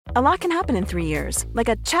A lot can happen in 3 years, like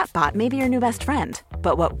a chatbot may be your new best friend.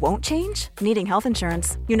 But what won't change? Needing health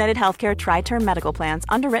insurance. United Healthcare Tri-Term Medical Plans,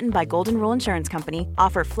 underwritten by Golden Rule Insurance Company,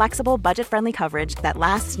 offer flexible, budget-friendly coverage that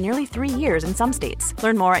lasts nearly 3 years in some states.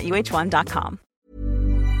 Learn more at uh1.com.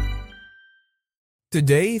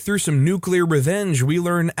 Today, through some nuclear revenge, we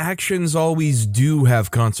learn actions always do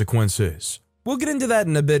have consequences. We'll get into that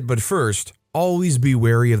in a bit, but first, always be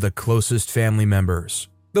wary of the closest family members.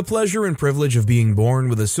 The pleasure and privilege of being born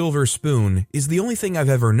with a silver spoon is the only thing I've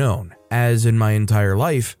ever known, as in my entire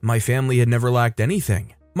life, my family had never lacked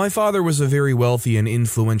anything. My father was a very wealthy and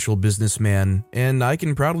influential businessman, and I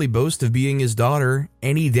can proudly boast of being his daughter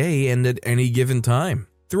any day and at any given time.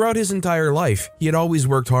 Throughout his entire life, he had always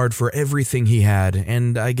worked hard for everything he had,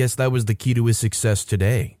 and I guess that was the key to his success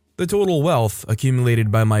today. The total wealth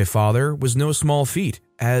accumulated by my father was no small feat,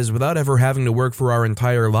 as without ever having to work for our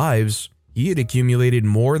entire lives, he had accumulated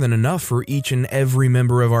more than enough for each and every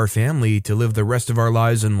member of our family to live the rest of our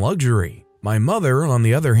lives in luxury. My mother, on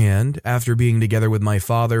the other hand, after being together with my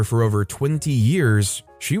father for over 20 years,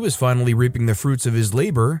 she was finally reaping the fruits of his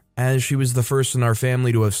labor, as she was the first in our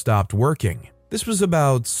family to have stopped working. This was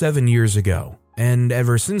about 7 years ago, and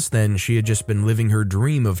ever since then she had just been living her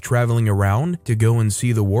dream of traveling around to go and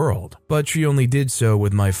see the world. But she only did so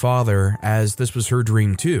with my father, as this was her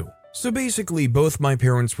dream too. So basically, both my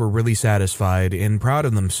parents were really satisfied and proud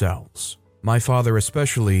of themselves. My father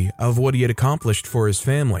especially, of what he had accomplished for his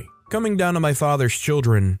family. Coming down to my father's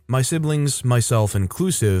children, my siblings, myself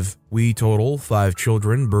inclusive, we total 5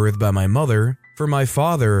 children birthed by my mother, for my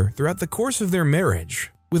father throughout the course of their marriage.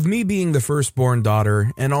 With me being the firstborn daughter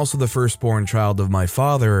and also the firstborn child of my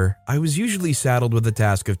father, I was usually saddled with the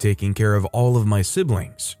task of taking care of all of my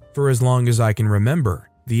siblings, for as long as I can remember.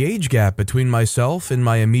 The age gap between myself and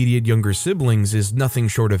my immediate younger siblings is nothing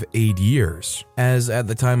short of 8 years, as at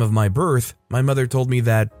the time of my birth, my mother told me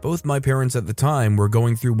that both my parents at the time were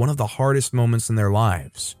going through one of the hardest moments in their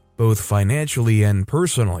lives, both financially and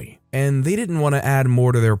personally, and they didn't want to add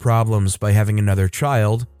more to their problems by having another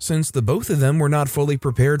child, since the both of them were not fully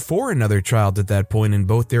prepared for another child at that point in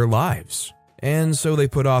both their lives. And so they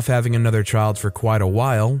put off having another child for quite a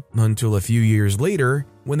while, until a few years later,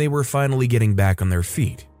 when they were finally getting back on their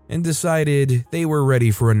feet, and decided they were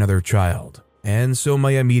ready for another child. And so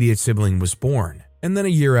my immediate sibling was born. And then a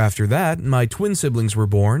year after that, my twin siblings were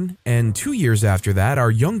born, and 2 years after that,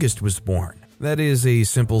 our youngest was born. That is a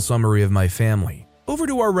simple summary of my family. Over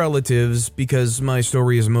to our relatives, because my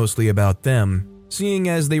story is mostly about them. Seeing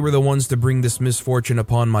as they were the ones to bring this misfortune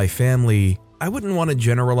upon my family, I wouldn't want to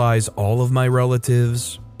generalize all of my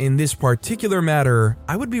relatives. In this particular matter,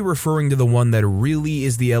 I would be referring to the one that really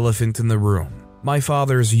is the elephant in the room. My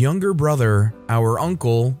father's younger brother, our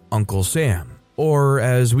uncle, Uncle Sam, or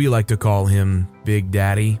as we like to call him, Big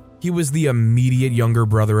Daddy. He was the immediate younger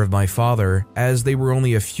brother of my father, as they were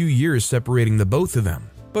only a few years separating the both of them.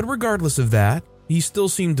 But regardless of that, he still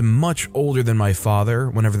seemed much older than my father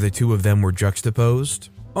whenever the two of them were juxtaposed.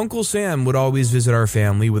 Uncle Sam would always visit our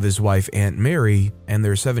family with his wife Aunt Mary and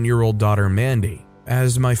their 7-year-old daughter Mandy,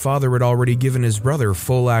 as my father had already given his brother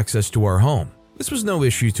full access to our home. This was no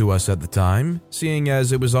issue to us at the time, seeing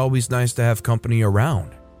as it was always nice to have company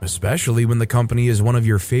around, especially when the company is one of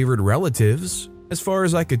your favorite relatives. As far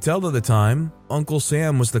as I could tell at the time, Uncle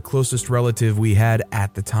Sam was the closest relative we had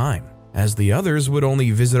at the time, as the others would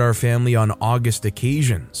only visit our family on August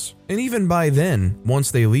occasions. And even by then,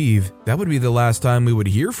 once they leave, that would be the last time we would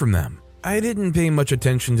hear from them. I didn't pay much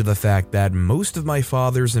attention to the fact that most of my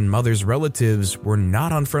father's and mother's relatives were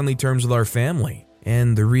not on friendly terms with our family.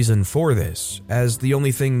 And the reason for this, as the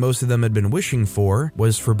only thing most of them had been wishing for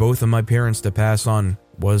was for both of my parents to pass on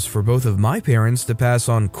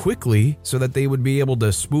quickly so that they would be able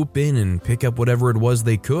to swoop in and pick up whatever it was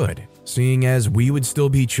they could. Seeing as we would still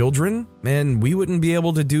be children, and we wouldn't be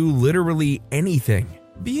able to do literally anything.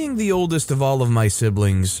 Being the oldest of all of my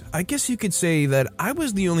siblings, I guess you could say that I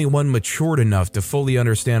was the only one matured enough to fully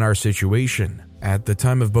understand our situation at the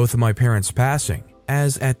time of both of my parents passing,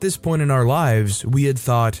 as at this point in our lives, we had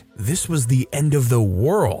thought this was the end of the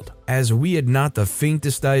world, as we had not the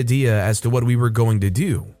faintest idea as to what we were going to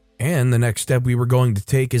do, and the next step we were going to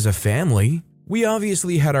take as a family. We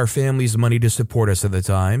obviously had our family's money to support us at the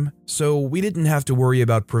time, so we didn't have to worry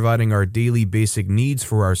about providing our daily basic needs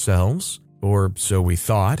for ourselves, or so we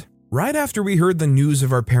thought. Right after we heard the news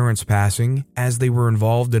of our parents passing, as they were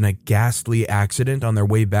involved in a ghastly accident on their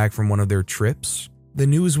way back from one of their trips, the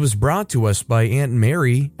news was brought to us by Aunt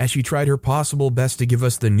Mary as she tried her possible best to give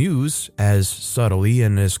us the news as subtly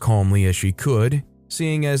and as calmly as she could,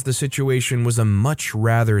 seeing as the situation was a much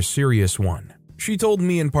rather serious one. She told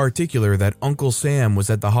me in particular that Uncle Sam was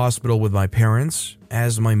at the hospital with my parents,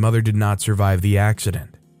 as my mother did not survive the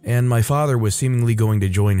accident, and my father was seemingly going to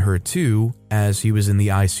join her too, as he was in the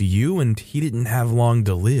ICU and he didn't have long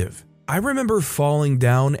to live. I remember falling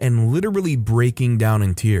down and literally breaking down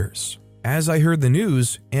in tears. As I heard the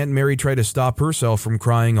news, Aunt Mary tried to stop herself from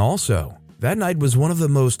crying also. That night was one of the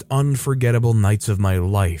most unforgettable nights of my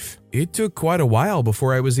life. It took quite a while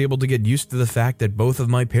before I was able to get used to the fact that both of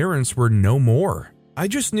my parents were no more. I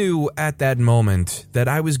just knew at that moment that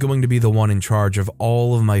I was going to be the one in charge of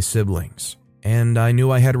all of my siblings. And I knew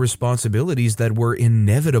I had responsibilities that were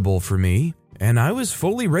inevitable for me, and I was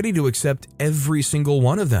fully ready to accept every single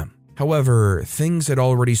one of them. However, things had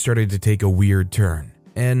already started to take a weird turn,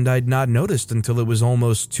 and I'd not noticed until it was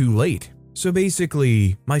almost too late. So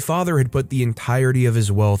basically, my father had put the entirety of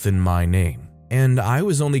his wealth in my name, and I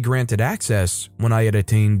was only granted access when I had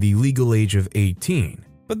attained the legal age of 18.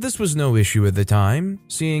 But this was no issue at the time,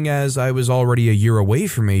 seeing as I was already a year away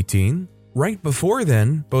from 18. Right before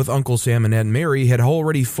then, both Uncle Sam and Aunt Mary had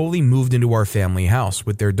already fully moved into our family house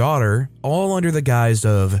with their daughter, all under the guise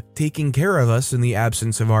of taking care of us in the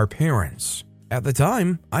absence of our parents. At the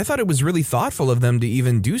time, I thought it was really thoughtful of them to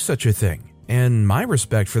even do such a thing. And my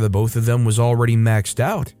respect for the both of them was already maxed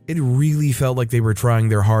out. It really felt like they were trying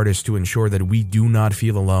their hardest to ensure that we do not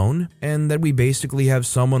feel alone, and that we basically have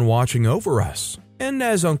someone watching over us. And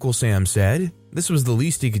as Uncle Sam said, this was the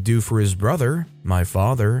least he could do for his brother, my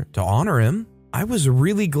father, to honor him. I was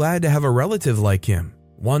really glad to have a relative like him,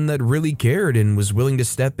 one that really cared and was willing to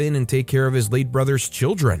step in and take care of his late brother's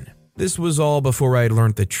children. This was all before I had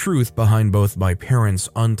learned the truth behind both my parents'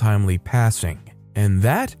 untimely passing, and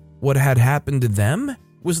that what had happened to them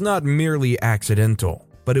was not merely accidental,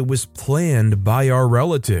 but it was planned by our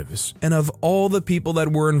relatives. And of all the people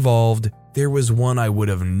that were involved, there was one I would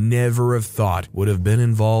have never have thought would have been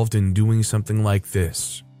involved in doing something like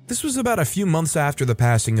this. This was about a few months after the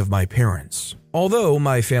passing of my parents. Although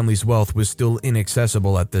my family's wealth was still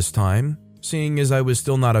inaccessible at this time, seeing as I was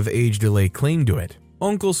still not of age to lay claim to it,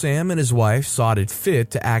 Uncle Sam and his wife saw it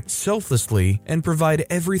fit to act selflessly and provide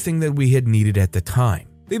everything that we had needed at the time.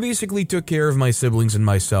 They basically took care of my siblings and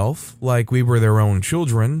myself, like we were their own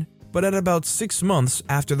children, but at about 6 months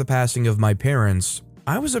after the passing of my parents,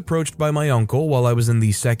 I was approached by my uncle while I was in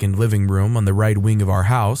the second living room on the right wing of our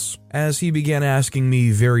house, as he began asking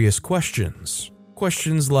me various questions.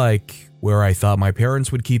 Questions like where I thought my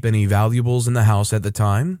parents would keep any valuables in the house at the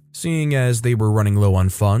time, seeing as they were running low on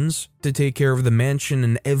funds to take care of the mansion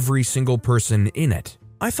and every single person in it.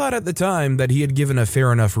 I thought at the time that he had given a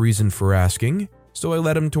fair enough reason for asking, so I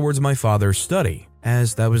led him towards my father's study,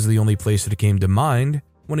 as that was the only place that came to mind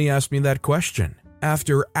when he asked me that question.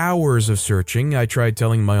 After hours of searching, I tried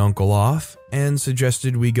telling my uncle off and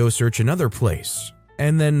suggested we go search another place.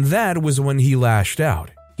 And then that was when he lashed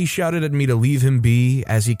out. He shouted at me to leave him be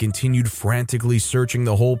as he continued frantically searching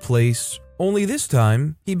the whole place. Only this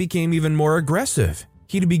time, he became even more aggressive.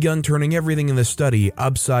 He'd begun turning everything in the study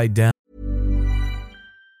upside down.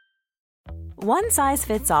 One size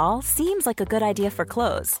fits all seems like a good idea for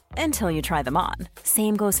clothes until you try them on.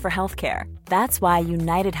 Same goes for healthcare. That's why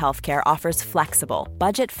United Healthcare offers flexible,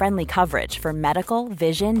 budget-friendly coverage for medical,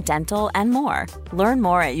 vision, dental, and more. Learn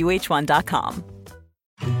more at uh1.com.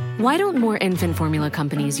 Why don't more infant formula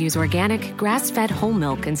companies use organic, grass-fed whole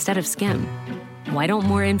milk instead of skim? Why don't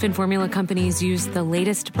more infant formula companies use the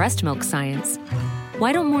latest breast milk science?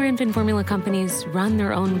 Why don't more infant formula companies run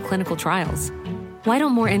their own clinical trials? Why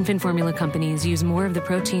don't more infant formula companies use more of the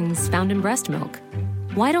proteins found in breast milk?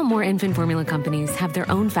 Why don't more infant formula companies have their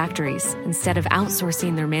own factories instead of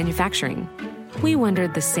outsourcing their manufacturing? We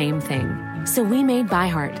wondered the same thing. So we made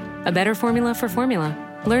ByHeart, a better formula for formula.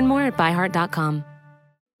 Learn more at byheart.com.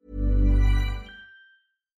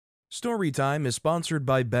 Storytime is sponsored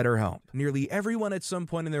by BetterHelp. Nearly everyone at some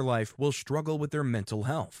point in their life will struggle with their mental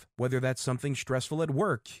health, whether that's something stressful at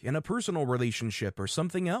work, in a personal relationship, or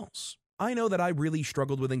something else. I know that I really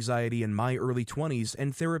struggled with anxiety in my early 20s,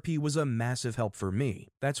 and therapy was a massive help for me.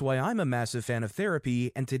 That's why I'm a massive fan of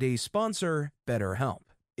therapy and today's sponsor, BetterHelp.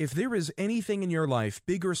 If there is anything in your life,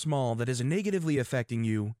 big or small, that is negatively affecting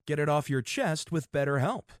you, get it off your chest with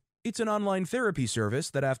BetterHelp. It's an online therapy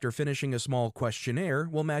service that after finishing a small questionnaire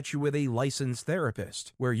will match you with a licensed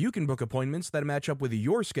therapist, where you can book appointments that match up with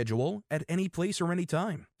your schedule at any place or any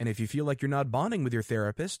time. And if you feel like you're not bonding with your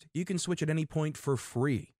therapist, you can switch at any point for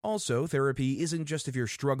free. Also, therapy isn't just if you're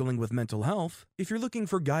struggling with mental health. If you're looking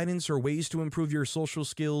for guidance or ways to improve your social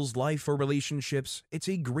skills, life, or relationships, it's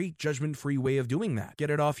a great judgment-free way of doing that.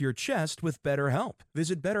 Get it off your chest with BetterHelp.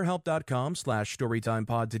 Visit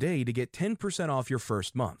betterhelp.com/storytimepod today to get 10% off your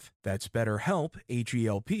first month. That's BetterHelp,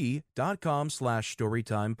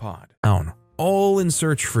 HELP.com/storytimepod. All in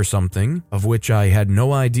search for something, of which I had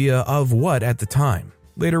no idea of what at the time.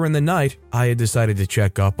 Later in the night, I had decided to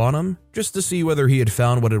check up on him, just to see whether he had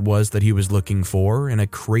found what it was that he was looking for in a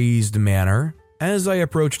crazed manner. As I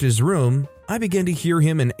approached his room, I began to hear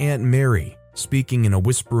him and Aunt Mary speaking in a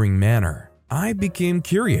whispering manner. I became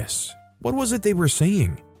curious. What was it they were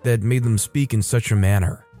saying that made them speak in such a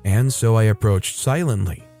manner? And so I approached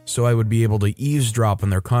silently, so I would be able to eavesdrop on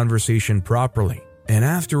their conversation properly. And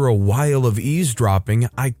after a while of eavesdropping,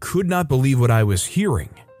 I could not believe what I was hearing.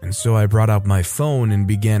 And so I brought out my phone and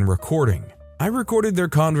began recording. I recorded their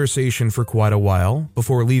conversation for quite a while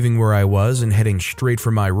before leaving where I was and heading straight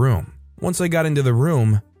for my room. Once I got into the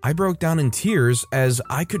room, I broke down in tears as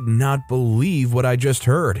I could not believe what I just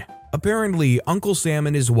heard. Apparently, Uncle Sam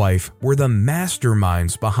and his wife were the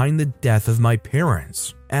masterminds behind the death of my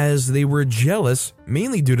parents, as they were jealous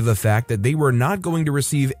mainly due to the fact that they were not going to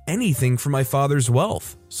receive anything from my father's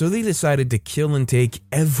wealth. So they decided to kill and take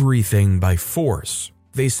everything by force.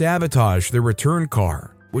 They sabotaged their return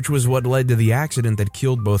car, which was what led to the accident that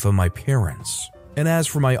killed both of my parents. And as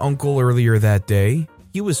for my uncle earlier that day,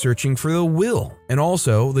 he was searching for the will and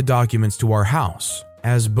also the documents to our house,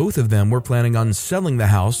 as both of them were planning on selling the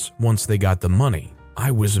house once they got the money.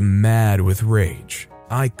 I was mad with rage.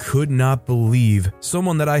 I could not believe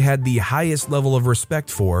someone that I had the highest level of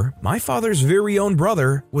respect for, my father's very own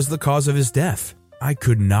brother, was the cause of his death. I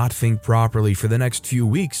could not think properly for the next few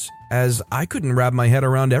weeks, as I couldn't wrap my head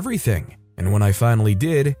around everything. And when I finally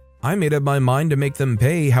did, I made up my mind to make them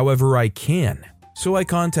pay however I can. So I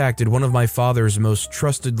contacted one of my father's most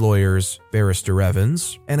trusted lawyers, Barrister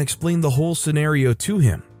Evans, and explained the whole scenario to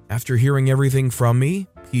him. After hearing everything from me,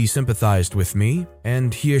 he sympathized with me,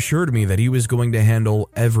 and he assured me that he was going to handle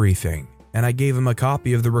everything. And I gave him a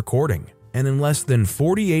copy of the recording. And in less than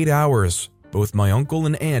 48 hours, both my uncle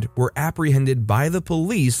and aunt were apprehended by the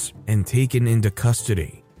police and taken into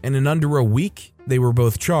custody. And in under a week, they were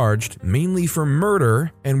both charged, mainly for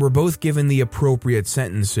murder, and were both given the appropriate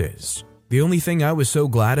sentences. The only thing I was so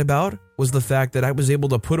glad about was the fact that I was able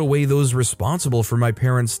to put away those responsible for my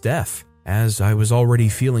parents' death, as I was already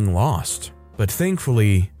feeling lost. But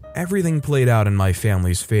thankfully, everything played out in my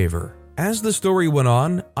family's favor. As the story went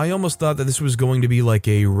on, I almost thought that this was going to be like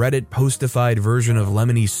a Reddit postified version of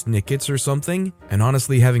Lemony Snicket's or something, and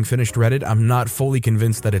honestly, having finished Reddit, I'm not fully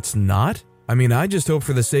convinced that it's not. I mean, I just hope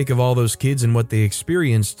for the sake of all those kids and what they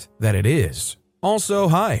experienced that it is. Also,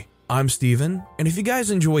 hi. I'm Steven, and if you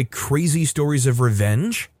guys enjoy crazy stories of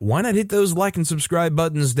revenge, why not hit those like and subscribe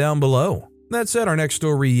buttons down below? That said, our next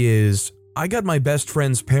story is, I got my best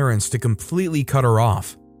friend's parents to completely cut her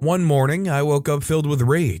off. One morning, I woke up filled with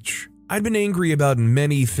rage. I'd been angry about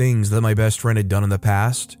many things that my best friend had done in the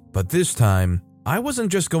past, but this time, I wasn't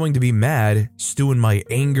just going to be mad, stew in my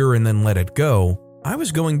anger and then let it go. I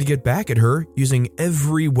was going to get back at her using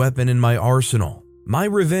every weapon in my arsenal. My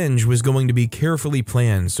revenge was going to be carefully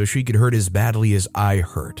planned so she could hurt as badly as I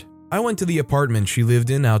hurt. I went to the apartment she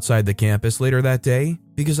lived in outside the campus later that day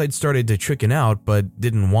because I'd started to chicken out but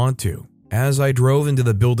didn't want to. As I drove into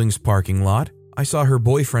the building's parking lot, I saw her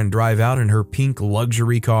boyfriend drive out in her pink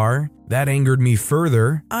luxury car. That angered me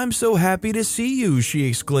further. "I'm so happy to see you," she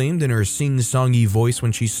exclaimed in her sing-songy voice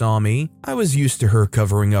when she saw me. I was used to her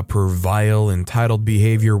covering up her vile, entitled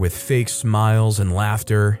behavior with fake smiles and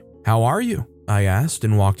laughter. "How are you?" I asked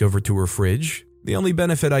and walked over to her fridge. The only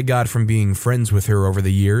benefit I got from being friends with her over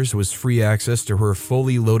the years was free access to her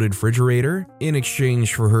fully loaded refrigerator in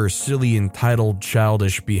exchange for her silly, entitled,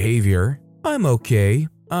 childish behavior. "I'm okay.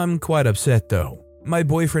 I'm quite upset though. My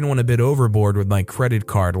boyfriend went a bit overboard with my credit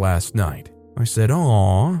card last night." I said,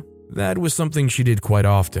 "Aw." That was something she did quite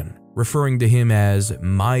often, referring to him as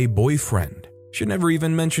my boyfriend. She never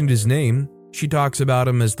even mentioned his name. She talks about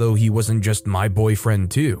him as though he wasn't just my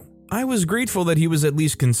boyfriend too. I was grateful that he was at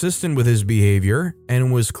least consistent with his behavior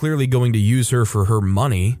and was clearly going to use her for her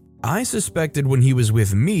money. I suspected when he was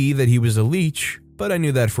with me that he was a leech, but I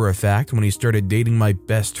knew that for a fact when he started dating my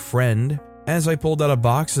best friend. As I pulled out a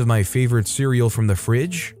box of my favorite cereal from the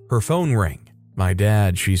fridge, her phone rang. "My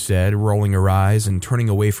dad," she said, rolling her eyes and turning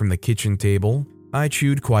away from the kitchen table. I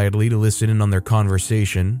chewed quietly to listen in on their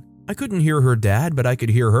conversation. I couldn't hear her dad, but I could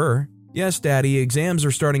hear her. "Yes, Daddy, exams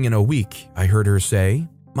are starting in a week," I heard her say.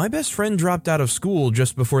 My best friend dropped out of school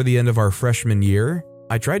just before the end of our freshman year.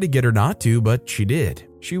 I tried to get her not to, but she did.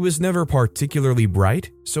 She was never particularly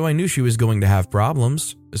bright, so I knew she was going to have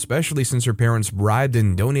problems, especially since her parents bribed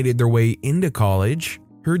and donated their way into college.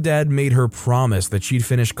 Her dad made her promise that she'd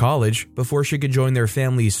finish college before she could join their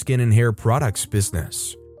family's skin and hair products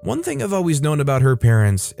business. One thing I've always known about her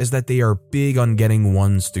parents is that they are big on getting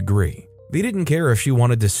one's degree. They didn't care if she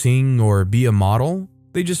wanted to sing or be a model.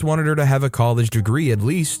 They just wanted her to have a college degree at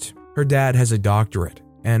least. Her dad has a doctorate,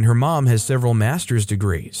 and her mom has several master's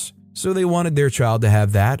degrees. So they wanted their child to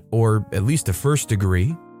have that, or at least a first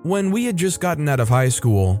degree. When we had just gotten out of high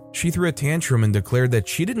school, she threw a tantrum and declared that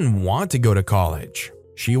she didn't want to go to college.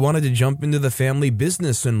 She wanted to jump into the family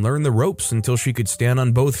business and learn the ropes until she could stand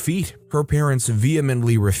on both feet. Her parents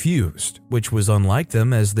vehemently refused, which was unlike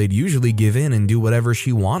them as they'd usually give in and do whatever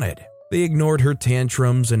she wanted. They ignored her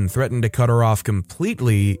tantrums and threatened to cut her off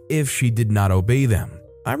completely if she did not obey them.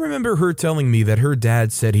 I remember her telling me that her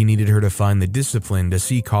dad said he needed her to find the discipline to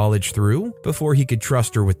see college through before he could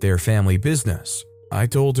trust her with their family business. I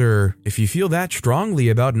told her, if you feel that strongly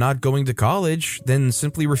about not going to college, then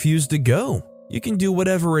simply refuse to go. You can do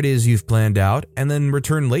whatever it is you've planned out and then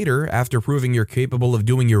return later after proving you're capable of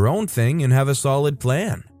doing your own thing and have a solid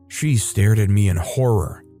plan. She stared at me in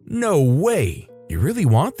horror. No way! You really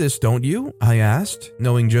want this, don't you? I asked,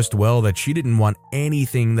 knowing just well that she didn't want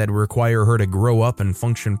anything that would require her to grow up and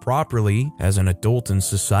function properly as an adult in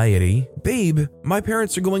society. Babe, my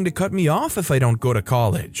parents are going to cut me off if I don't go to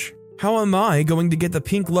college. How am I going to get the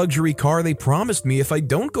pink luxury car they promised me if I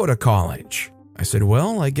don't go to college? I said,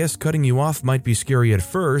 well, I guess cutting you off might be scary at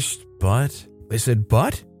first, but... They said,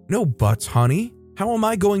 but? No buts, honey. How am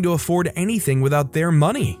I going to afford anything without their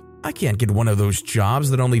money? I can't get one of those jobs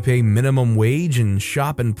that only pay minimum wage and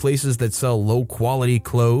shop in places that sell low-quality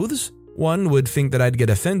clothes. One would think that I'd get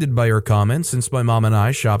offended by her comments since my mom and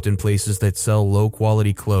I shopped in places that sell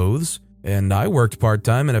low-quality clothes, and I worked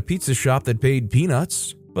part-time in a pizza shop that paid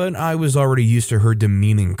peanuts, but I was already used to her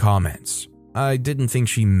demeaning comments. I didn't think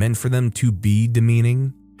she meant for them to be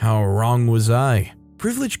demeaning. How wrong was I?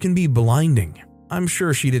 Privilege can be blinding. I'm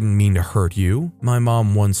sure she didn't mean to hurt you, my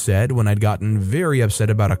mom once said when I'd gotten very upset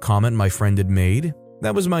about a comment my friend had made.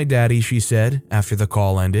 That was my daddy, she said, after the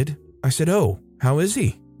call ended. I said, oh, how is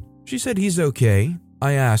he? She said he's okay.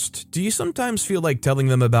 I asked, do you sometimes feel like telling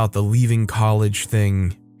them about the leaving college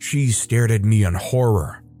thing? She stared at me in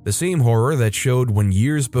horror, the same horror that showed when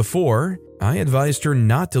years before, I advised her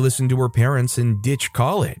not to listen to her parents and ditch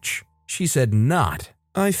college. She said not.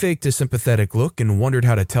 I faked a sympathetic look and wondered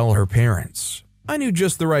how to tell her parents. I knew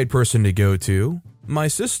just the right person to go to. My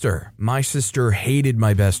sister. My sister hated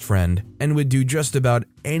my best friend and would do just about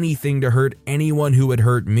anything to hurt anyone who would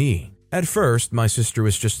hurt me. At first, my sister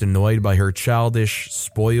was just annoyed by her childish,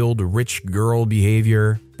 spoiled, rich girl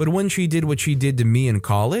behavior. But when she did what she did to me in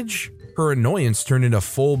college, her annoyance turned into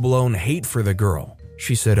full-blown hate for the girl.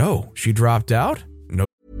 She said, oh, she dropped out? No.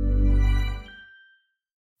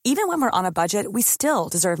 Even when we're on a budget, we still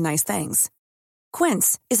deserve nice things.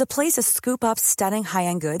 Quince is a place to scoop up stunning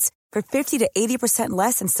high-end goods for 50 to 80%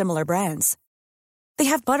 less than similar brands. They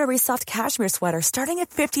have buttery soft cashmere sweaters starting at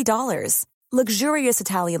 $50, luxurious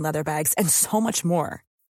Italian leather bags, and so much more.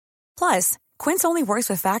 Plus, Quince only works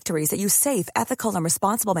with factories that use safe, ethical, and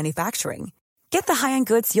responsible manufacturing. Get the high-end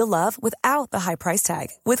goods you'll love without the high price tag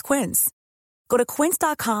with Quince. Go to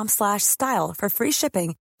quince.com/style for free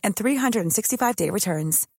shipping and 365-day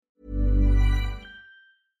returns.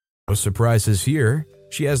 No surprises here.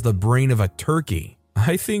 She has the brain of a turkey.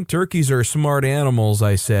 I think turkeys are smart animals,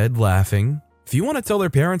 I said, laughing. If you want to tell their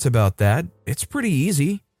parents about that, it's pretty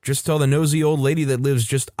easy. Just tell the nosy old lady that lives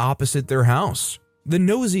just opposite their house. The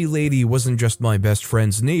nosy lady wasn't just my best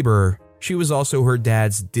friend's neighbor, she was also her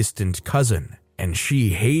dad's distant cousin, and she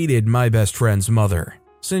hated my best friend's mother.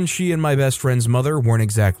 Since she and my best friend's mother weren't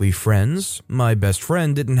exactly friends, my best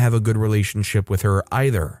friend didn't have a good relationship with her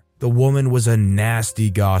either. The woman was a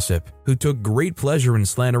nasty gossip who took great pleasure in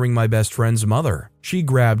slandering my best friend's mother. She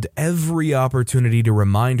grabbed every opportunity to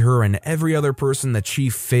remind her and every other person that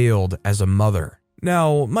she failed as a mother.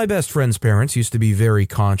 Now, my best friend's parents used to be very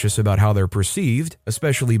conscious about how they're perceived,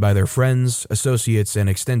 especially by their friends, associates, and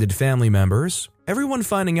extended family members. Everyone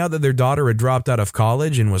finding out that their daughter had dropped out of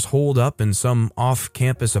college and was holed up in some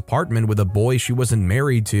off-campus apartment with a boy she wasn't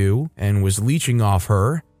married to and was leeching off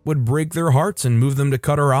her would break their hearts and move them to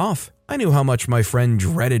cut her off. I knew how much my friend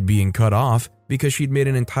dreaded being cut off because she'd made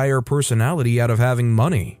an entire personality out of having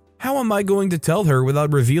money. How am I going to tell her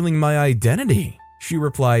without revealing my identity? She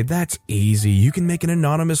replied, that's easy. You can make an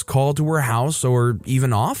anonymous call to her house or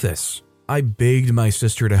even office. I begged my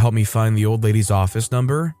sister to help me find the old lady's office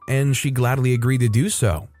number, and she gladly agreed to do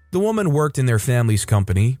so. The woman worked in their family's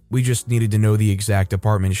company. We just needed to know the exact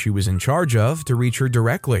apartment she was in charge of to reach her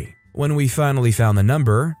directly. When we finally found the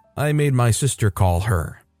number, I made my sister call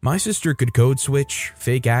her. My sister could code switch,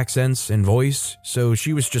 fake accents, and voice, so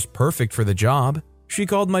she was just perfect for the job. She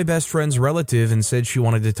called my best friend's relative and said she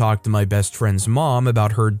wanted to talk to my best friend's mom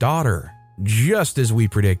about her daughter. Just as we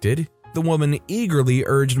predicted, the woman eagerly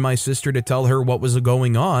urged my sister to tell her what was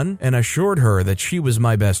going on and assured her that she was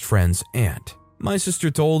my best friend's aunt. My sister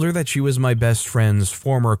told her that she was my best friend's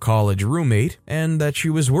former college roommate and that she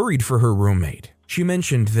was worried for her roommate. She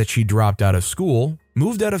mentioned that she dropped out of school,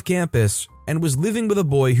 moved out of campus, and was living with a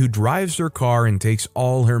boy who drives her car and takes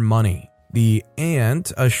all her money. The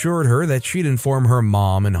aunt assured her that she'd inform her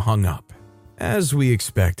mom and hung up. As we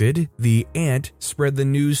expected, the aunt spread the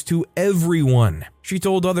news to everyone. She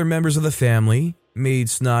told other members of the family, made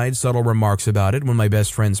snide, subtle remarks about it when my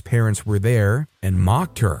best friend's parents were there, and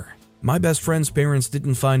mocked her. My best friend's parents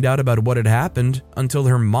didn't find out about what had happened until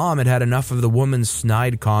her mom had had enough of the woman's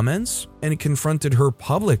snide comments and confronted her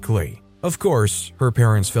publicly. Of course, her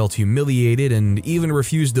parents felt humiliated and even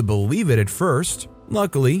refused to believe it at first.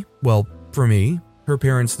 Luckily, well, for me, her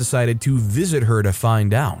parents decided to visit her to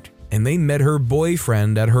find out, and they met her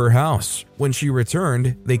boyfriend at her house. When she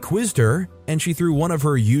returned, they quizzed her, and she threw one of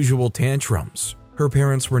her usual tantrums. Her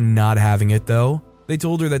parents were not having it though. They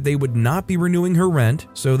told her that they would not be renewing her rent,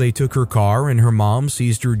 so they took her car and her mom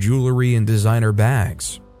seized her jewelry and designer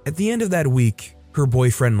bags. At the end of that week, her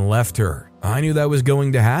boyfriend left her. I knew that was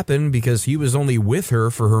going to happen because he was only with her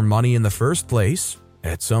for her money in the first place.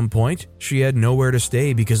 At some point, she had nowhere to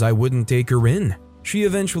stay because I wouldn't take her in. She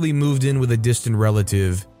eventually moved in with a distant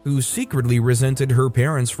relative who secretly resented her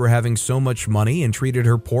parents for having so much money and treated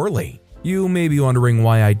her poorly. You may be wondering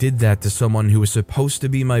why I did that to someone who was supposed to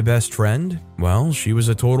be my best friend. Well, she was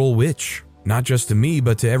a total witch. Not just to me,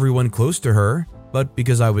 but to everyone close to her. But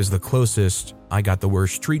because I was the closest, I got the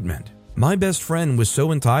worst treatment. My best friend was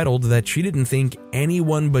so entitled that she didn't think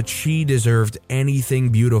anyone but she deserved anything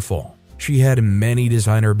beautiful. She had many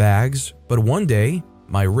designer bags, but one day,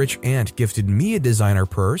 my rich aunt gifted me a designer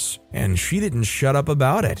purse, and she didn't shut up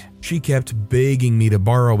about it. She kept begging me to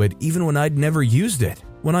borrow it even when I'd never used it.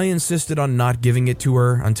 When I insisted on not giving it to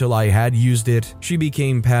her until I had used it, she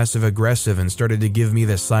became passive-aggressive and started to give me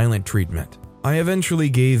the silent treatment. I eventually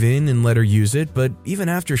gave in and let her use it, but even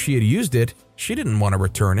after she had used it, she didn't want to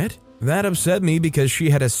return it. That upset me because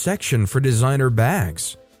she had a section for designer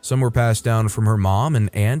bags. Some were passed down from her mom and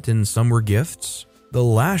aunt, and some were gifts. The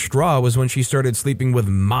last straw was when she started sleeping with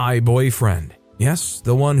my boyfriend. Yes,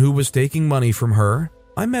 the one who was taking money from her.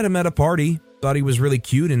 I met him at a party, thought he was really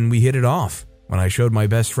cute, and we hit it off. When I showed my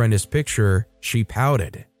best friend his picture, she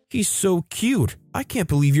pouted. "He's so cute. I can't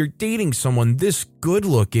believe you're dating someone this good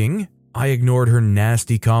looking." I ignored her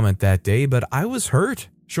nasty comment that day, but I was hurt.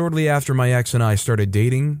 Shortly after my ex and I started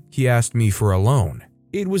dating, he asked me for a loan.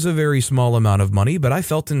 It was a very small amount of money, but I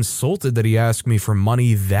felt insulted that he asked me for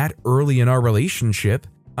money that early in our relationship.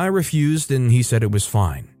 I refused and he said it was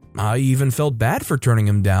fine. I even felt bad for turning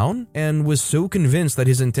him down and was so convinced that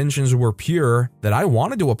his intentions were pure that I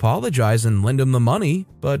wanted to apologize and lend him the money,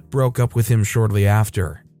 but broke up with him shortly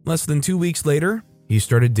after. Less than 2 weeks later, he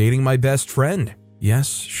started dating my best friend. Yes,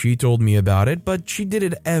 she told me about it, but she did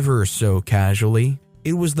it ever so casually.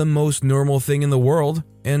 It was the most normal thing in the world,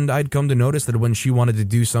 and I'd come to notice that when she wanted to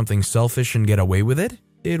do something selfish and get away with it,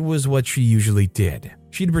 it was what she usually did.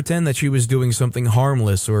 She'd pretend that she was doing something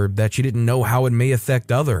harmless or that she didn't know how it may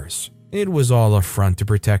affect others. It was all a front to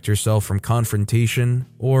protect herself from confrontation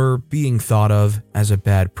or being thought of as a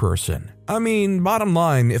bad person. I mean, bottom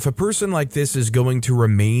line, if a person like this is going to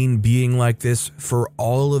remain being like this for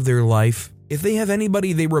all of their life, if they have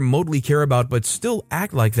anybody they remotely care about but still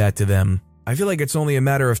act like that to them, I feel like it's only a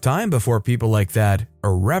matter of time before people like that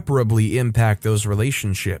irreparably impact those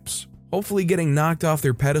relationships. Hopefully getting knocked off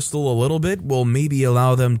their pedestal a little bit will maybe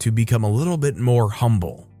allow them to become a little bit more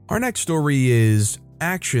humble. Our next story is,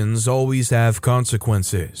 actions always have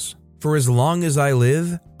consequences. For as long as I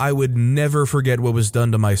live, I would never forget what was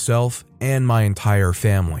done to myself and my entire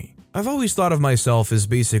family. I've always thought of myself as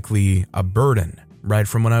basically a burden, right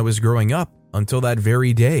from when I was growing up until that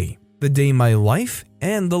very day. The day my life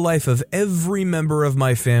and the life of every member of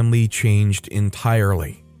my family changed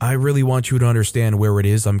entirely. I really want you to understand where it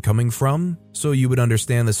is I'm coming from, so you would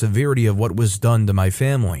understand the severity of what was done to my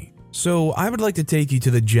family. So I would like to take you to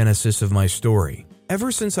the genesis of my story.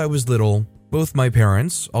 Ever since I was little, both my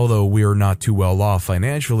parents, although we are not too well off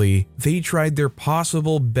financially, they tried their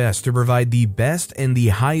possible best to provide the best and the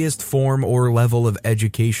highest form or level of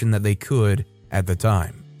education that they could at the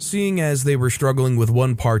time. Seeing as they were struggling with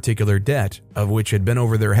one particular debt, of which had been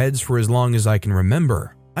over their heads for as long as I can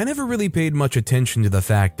remember, I never really paid much attention to the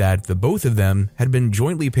fact that the both of them had been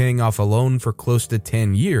jointly paying off a loan for close to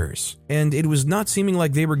 10 years, and it was not seeming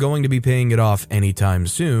like they were going to be paying it off anytime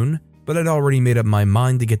soon, but I'd already made up my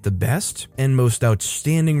mind to get the best and most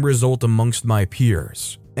outstanding result amongst my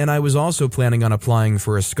peers. And I was also planning on applying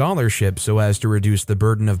for a scholarship so as to reduce the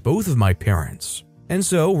burden of both of my parents. And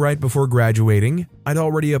so, right before graduating, I'd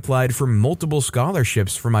already applied for multiple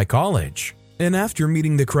scholarships for my college. And after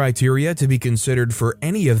meeting the criteria to be considered for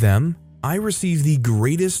any of them, I received the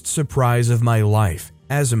greatest surprise of my life,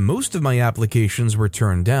 as most of my applications were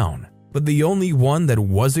turned down. But the only one that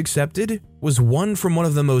was accepted was one from one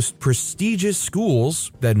of the most prestigious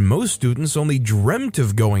schools that most students only dreamt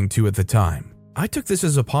of going to at the time. I took this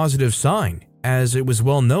as a positive sign, as it was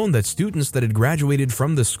well known that students that had graduated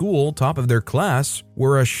from the school top of their class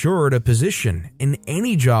were assured a position in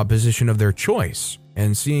any job position of their choice.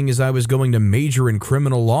 And seeing as I was going to major in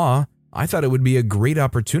criminal law, I thought it would be a great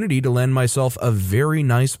opportunity to land myself a very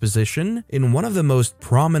nice position in one of the most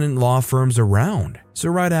prominent law firms around. So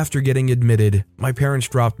right after getting admitted, my parents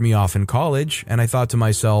dropped me off in college, and I thought to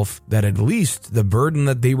myself that at least the burden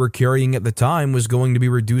that they were carrying at the time was going to be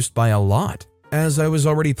reduced by a lot, as I was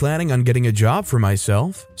already planning on getting a job for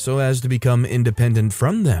myself so as to become independent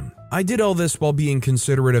from them. I did all this while being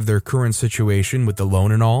considerate of their current situation with the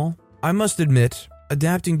loan and all. I must admit,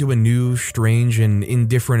 adapting to a new, strange, and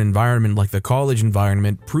indifferent environment like the college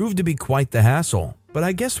environment proved to be quite the hassle. But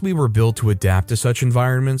I guess we were built to adapt to such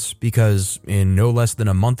environments because in no less than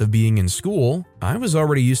a month of being in school, I was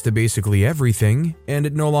already used to basically everything, and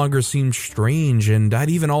it no longer seemed strange, and I'd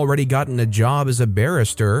even already gotten a job as a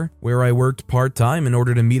barrister where I worked part-time in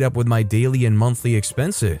order to meet up with my daily and monthly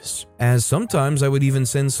expenses, as sometimes I would even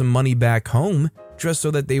send some money back home just so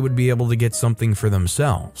that they would be able to get something for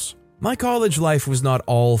themselves. My college life was not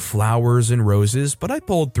all flowers and roses, but I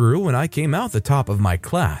pulled through and I came out the top of my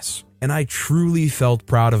class. And I truly felt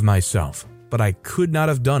proud of myself, but I could not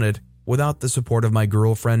have done it without the support of my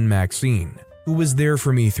girlfriend Maxine, who was there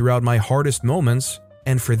for me throughout my hardest moments,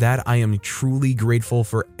 and for that I am truly grateful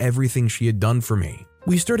for everything she had done for me.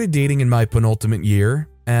 We started dating in my penultimate year,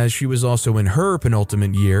 as she was also in her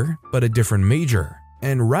penultimate year, but a different major.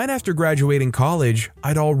 And right after graduating college,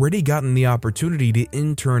 I'd already gotten the opportunity to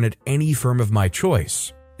intern at any firm of my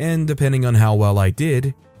choice. And depending on how well I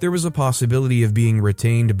did, there was a possibility of being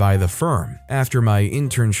retained by the firm after my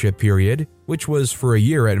internship period, which was for a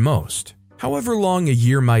year at most. However long a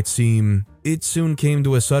year might seem, it soon came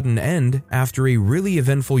to a sudden end after a really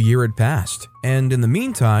eventful year had passed. And in the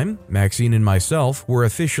meantime, Maxine and myself were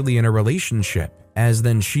officially in a relationship, as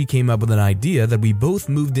then she came up with an idea that we both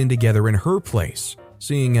moved in together in her place.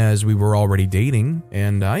 Seeing as we were already dating,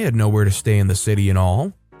 and I had nowhere to stay in the city and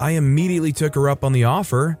all, I immediately took her up on the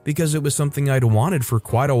offer because it was something I'd wanted for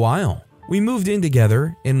quite a while. We moved in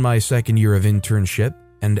together in my second year of internship,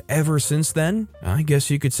 and ever since then, I guess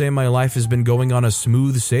you could say my life has been going on a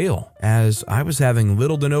smooth sail, as I was having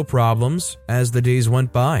little to no problems as the days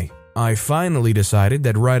went by. I finally decided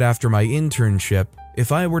that right after my internship,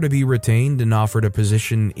 if I were to be retained and offered a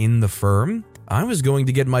position in the firm, I was going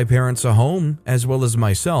to get my parents a home as well as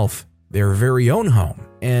myself, their very own home,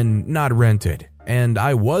 and not rented. And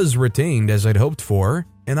I was retained as I'd hoped for,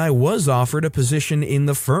 and I was offered a position in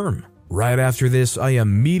the firm. Right after this, I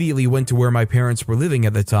immediately went to where my parents were living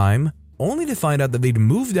at the time, only to find out that they'd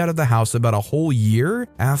moved out of the house about a whole year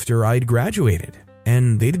after I'd graduated.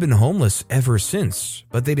 And they'd been homeless ever since,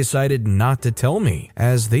 but they decided not to tell me,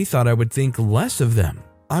 as they thought I would think less of them.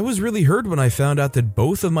 I was really hurt when I found out that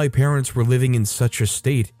both of my parents were living in such a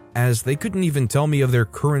state, as they couldn't even tell me of their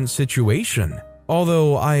current situation.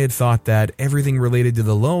 Although I had thought that everything related to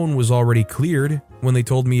the loan was already cleared when they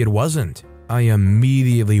told me it wasn't. I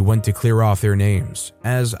immediately went to clear off their names,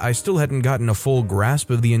 as I still hadn't gotten a full grasp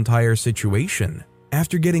of the entire situation.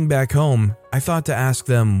 After getting back home, I thought to ask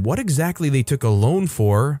them what exactly they took a loan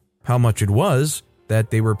for, how much it was that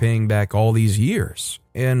they were paying back all these years,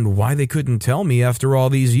 and why they couldn't tell me after all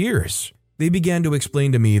these years. They began to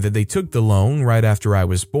explain to me that they took the loan right after I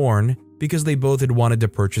was born because they both had wanted to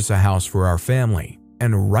purchase a house for our family.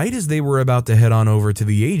 And right as they were about to head on over to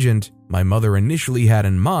the agent, my mother initially had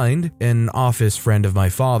in mind, an office friend of my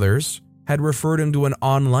father's, had referred him to an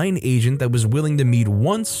online agent that was willing to meet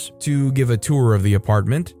once to give a tour of the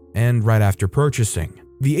apartment, and right after purchasing.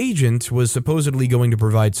 The agent was supposedly going to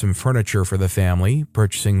provide some furniture for the family,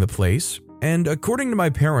 purchasing the place. And according to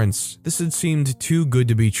my parents, this had seemed too good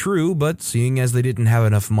to be true, but seeing as they didn't have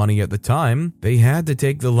enough money at the time, they had to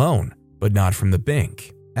take the loan, but not from the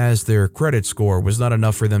bank, as their credit score was not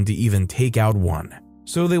enough for them to even take out one.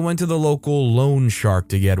 So they went to the local loan shark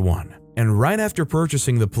to get one. And right after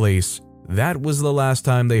purchasing the place, that was the last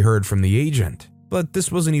time they heard from the agent. But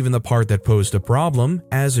this wasn't even the part that posed a problem,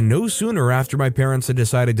 as no sooner after my parents had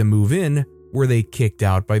decided to move in were they kicked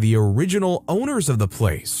out by the original owners of the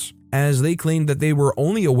place. as they claimed that they were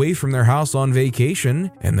only away from their house on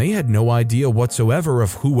vacation and they had no idea whatsoever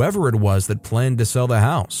of whoever it was that planned to sell the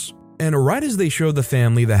house. And right as they showed the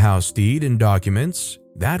family the house deed and documents,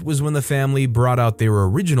 that was when the family brought out their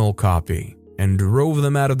original copy and drove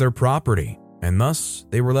them out of their property, and thus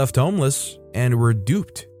they were left homeless and were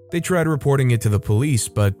duped. They tried reporting it to the police,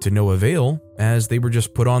 but to no avail, as they were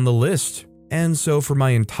just put on the list. And so for my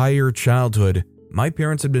entire childhood, my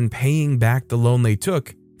parents had been paying back the loan they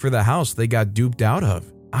took for the house they got duped out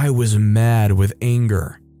of. I was mad with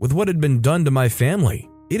anger with what had been done to my family.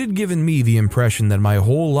 It had given me the impression that my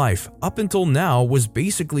whole life up until now was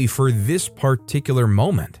basically for this particular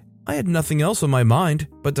moment. I had nothing else on my mind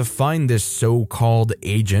but to find this so-called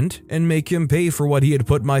agent and make him pay for what he had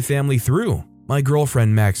put my family through. My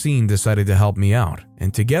girlfriend Maxine decided to help me out,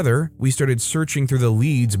 and together we started searching through the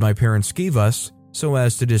leads my parents gave us so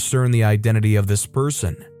as to discern the identity of this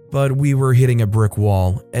person. But we were hitting a brick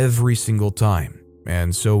wall every single time,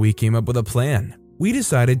 and so we came up with a plan. We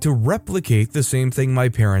decided to replicate the same thing my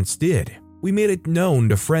parents did. We made it known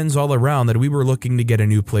to friends all around that we were looking to get a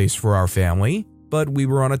new place for our family, but we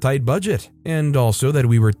were on a tight budget, and also that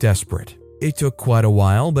we were desperate. It took quite a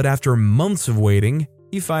while, but after months of waiting,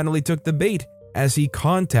 he finally took the bait as he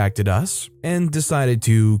contacted us and decided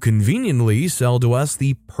to conveniently sell to us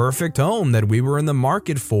the perfect home that we were in the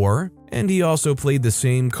market for, and he also played the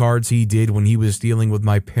same cards he did when he was dealing with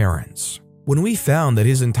my parents. When we found that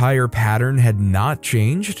his entire pattern had not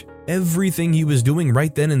changed, everything he was doing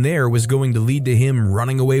right then and there was going to lead to him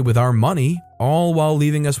running away with our money, all while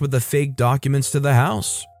leaving us with the fake documents to the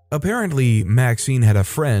house. Apparently, Maxine had a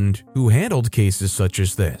friend who handled cases such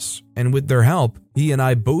as this, and with their help, he and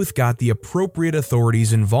I both got the appropriate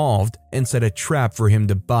authorities involved and set a trap for him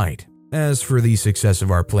to bite. As for the success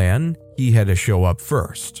of our plan, he had to show up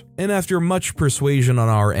first, and after much persuasion on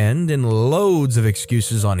our end and loads of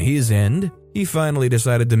excuses on his end, he finally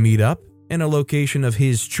decided to meet up in a location of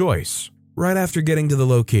his choice. Right after getting to the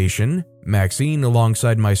location, Maxine,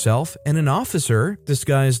 alongside myself and an officer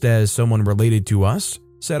disguised as someone related to us,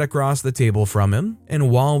 sat across the table from him, and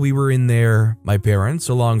while we were in there, my parents,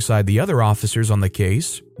 alongside the other officers on the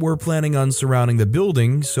case, were planning on surrounding the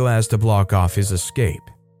building so as to block off his escape.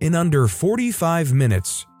 In under 45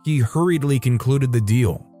 minutes, he hurriedly concluded the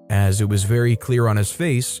deal, as it was very clear on his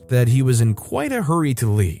face that he was in quite a hurry to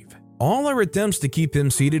leave. All our attempts to keep him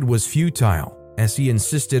seated was futile, as he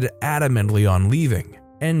insisted adamantly on leaving.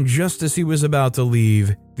 And just as he was about to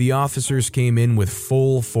leave, the officers came in with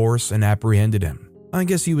full force and apprehended him. I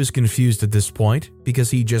guess he was confused at this point, because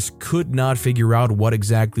he just could not figure out what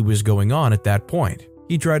exactly was going on at that point.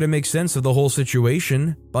 He tried to make sense of the whole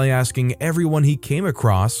situation by asking everyone he came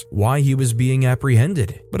across why he was being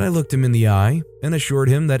apprehended. But I looked him in the eye and assured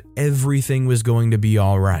him that everything was going to be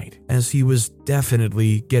all right, as he was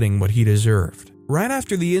definitely getting what he deserved. Right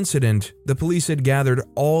after the incident, the police had gathered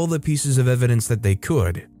all the pieces of evidence that they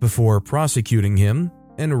could before prosecuting him,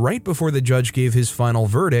 and right before the judge gave his final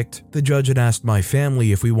verdict, the judge had asked my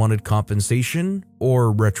family if we wanted compensation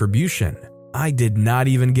or retribution. I did not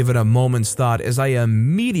even give it a moment's thought, as I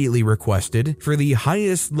immediately requested for the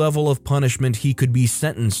highest level of punishment he could be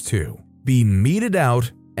sentenced to be meted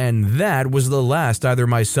out, and that was the last either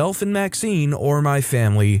myself and Maxine or my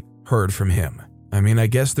family heard from him. I mean, I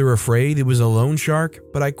guess they're afraid it was a loan shark,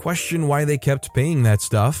 but I question why they kept paying that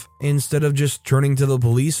stuff instead of just turning to the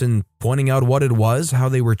police and pointing out what it was, how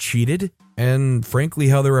they were cheated, and frankly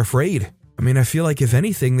how they're afraid. I mean, I feel like if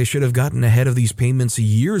anything, they should have gotten ahead of these payments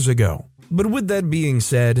years ago. But with that being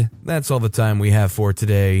said, that's all the time we have for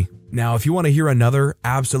today. Now, if you want to hear another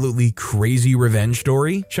absolutely crazy revenge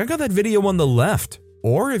story, check out that video on the left.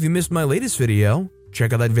 Or if you missed my latest video,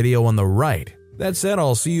 check out that video on the right. That said,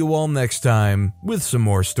 I'll see you all next time with some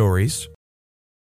more stories.